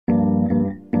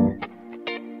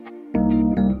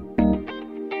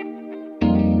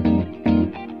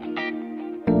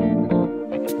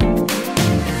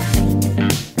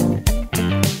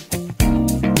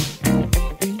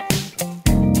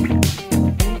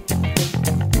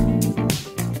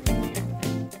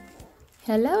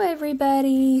Hello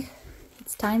everybody,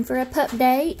 it's time for a pup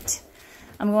date.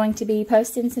 I'm going to be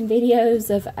posting some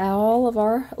videos of all of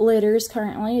our litters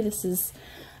currently. This is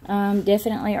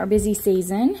definitely our busy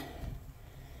season.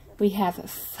 We have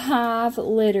 5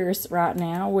 litters right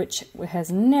now, which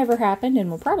has never happened and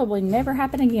will probably never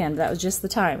happen again. That was just the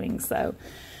timing. So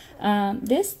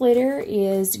this litter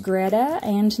is Gretta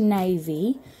and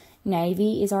Navy.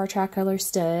 Navy is our tricolor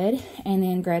stud, and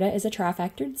then Gretta is a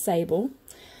trifactored sable.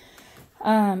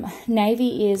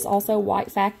 Navy is also white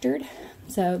factored.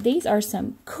 So these are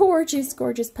some gorgeous,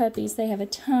 gorgeous puppies. They have a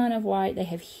ton of white. They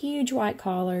have huge white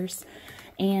collars.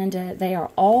 And they are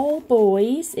all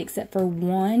boys except for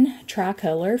one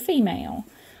tricolor female.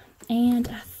 And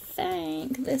I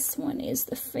think this one is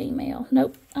the female.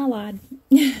 Nope, I lied.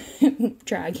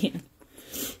 Try again.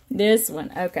 This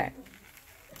one, okay.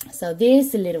 So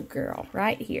this little girl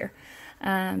right here.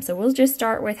 So we'll just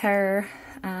start with her.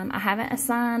 I haven't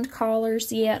assigned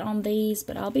collars yet on these,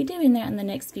 but I'll be doing that in the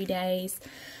next few days.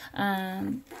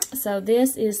 So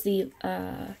this is the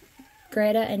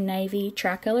Gretta and Navy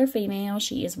tricolor female.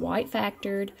 She is white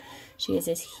factored. She has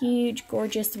this huge,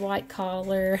 gorgeous white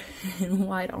collar and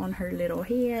white on her little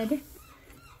head.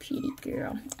 Pretty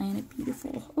girl. And a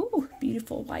beautiful, oh,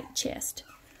 beautiful white chest.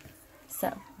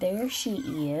 So there she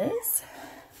is.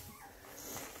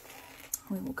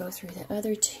 We will go through the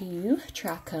other 2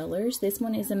 tricolors. This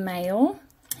one is a male.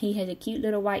 He has a cute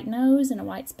little white nose and a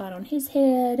white spot on his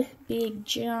head. Big,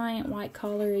 giant white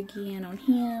collar again on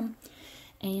him.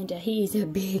 And he's a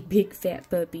big, big fat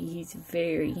puppy. He's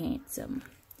very handsome.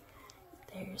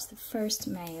 There's the first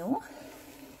male.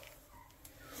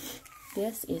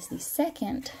 This is the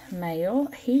second male.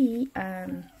 He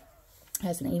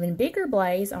has an even bigger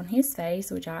blaze on his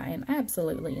face, which I am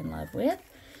absolutely in love with.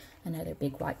 Another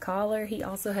big white collar. He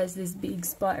also has this big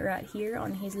spot right here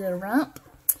on his little rump.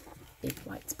 Big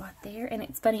white spot there. And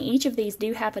it's funny, each of these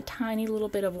do have a tiny little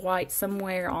bit of white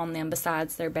somewhere on them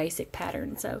besides their basic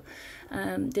pattern. So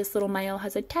this little male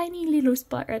has a tiny little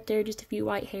spot right there, just a few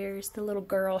white hairs. The little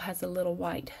girl has a little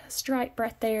white stripe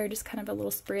right there, just kind of a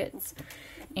little spritz.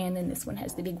 And then this one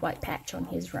has the big white patch on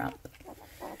his rump.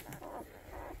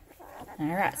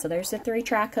 Alright, so there's the 3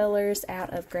 tricolors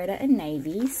out of Gretta and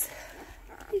Navy's.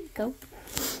 There you go.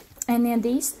 And then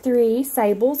these 3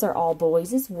 sables are all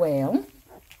boys as well,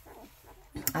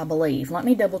 I believe. Let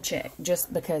me double check,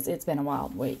 just because it's been a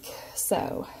wild week.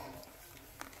 So,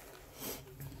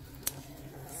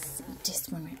 let's see, this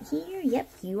one right here. Yep,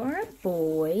 you are a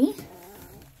boy.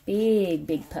 Big,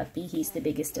 big puppy. He's the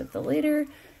biggest of the litter.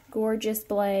 Gorgeous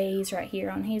blaze right here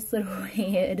on his little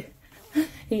head.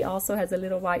 He also has a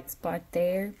little white spot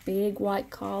there. Big white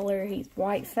collar. He's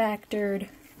white factored.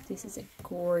 This is a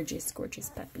gorgeous, gorgeous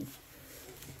puppy.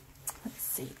 Let's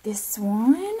see, this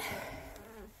one.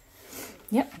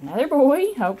 Yep, another boy.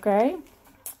 Okay.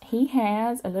 He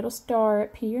has a little star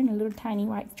up here and a little tiny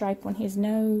white stripe on his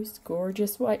nose.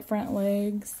 Gorgeous white front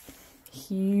legs.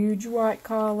 Huge white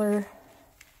collar.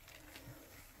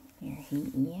 There he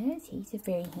is. He's a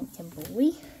very handsome boy.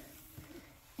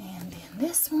 And then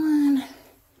this one.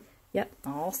 Yep,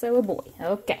 also a boy.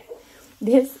 Okay.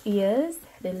 This is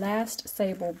the last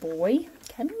sable boy.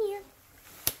 Come here.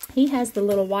 He has the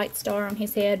little white star on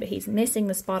his head, but he's missing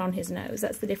the spot on his nose.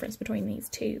 That's the difference between these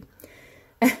 2.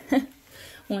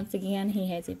 Once again, he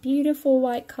has a beautiful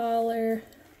white collar,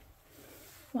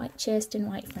 white chest and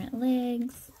white front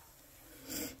legs.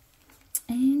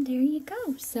 And there you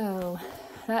go. So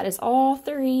that is all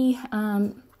 3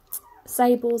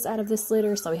 sables out of this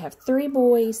litter. So we have 3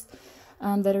 boys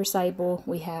that are sable.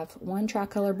 We have 1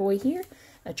 tricolor boy here,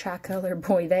 a tricolor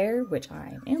boy there, which I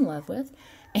am in love with,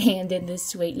 and then this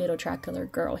sweet little tricolor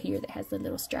girl here that has the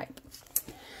little stripe.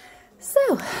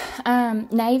 So,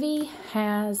 Navy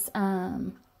has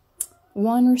 1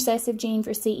 recessive gene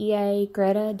for CEA.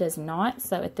 Gretta does not.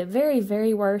 So at the very,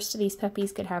 very worst, these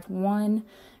puppies could have 1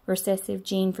 recessive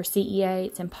gene for CEA.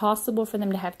 It's impossible for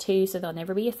them to have 2, so they'll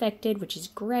never be affected, which is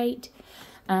great.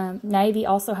 Navy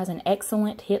also has an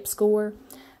excellent hip score.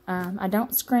 I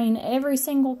don't screen every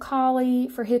single collie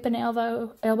for hip and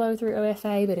elbow through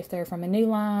OFA, but if they're from a new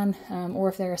line or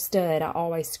if they're a stud, I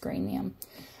always screen them.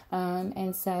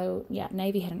 And so, yeah,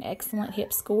 Navy had an excellent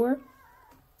hip score.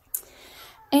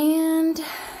 And,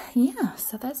 yeah,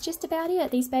 so that's just about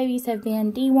it. These babies have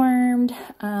been dewormed.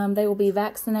 They will be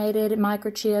vaccinated,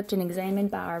 microchipped, and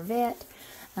examined by our vet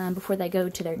before they go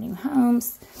to their new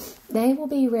homes. They will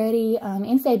be ready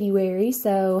in February,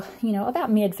 so, you know, about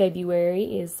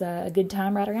mid-February is a good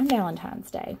time right around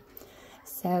Valentine's Day.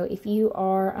 So if you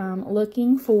are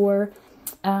looking for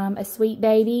a sweet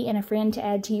baby and a friend to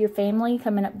add to your family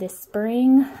coming up this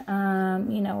spring,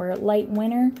 you know, or late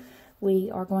winter,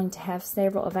 We are going to have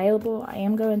several available. I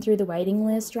am going through the waiting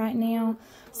list right now.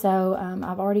 So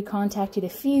I've already contacted a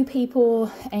few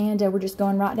people, and we're just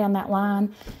going right down that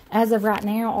line. As of right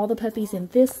now, all the puppies in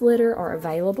this litter are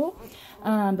available,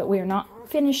 but we are not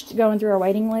finished going through our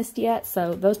waiting list yet,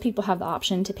 so those people have the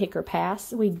option to pick or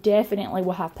pass. We definitely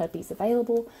will have puppies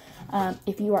available.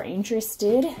 If you are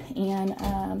interested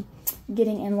in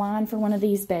getting in line for one of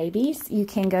these babies, you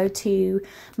can go to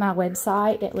my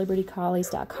website at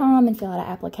libertycollies.com and fill out an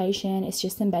application. It's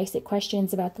just some basic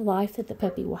questions about the life that the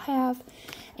puppy will have,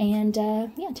 and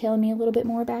yeah, telling me a little bit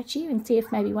more about you and see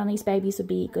if maybe one of these babies would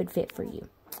be a good fit for you.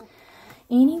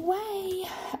 Anyway,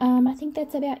 I think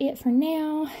that's about it for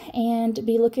now, and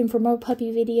be looking for more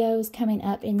puppy videos coming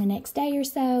up in the next day or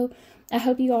so. I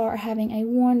hope you all are having a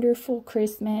wonderful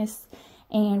Christmas,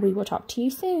 and we will talk to you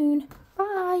soon.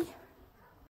 Bye!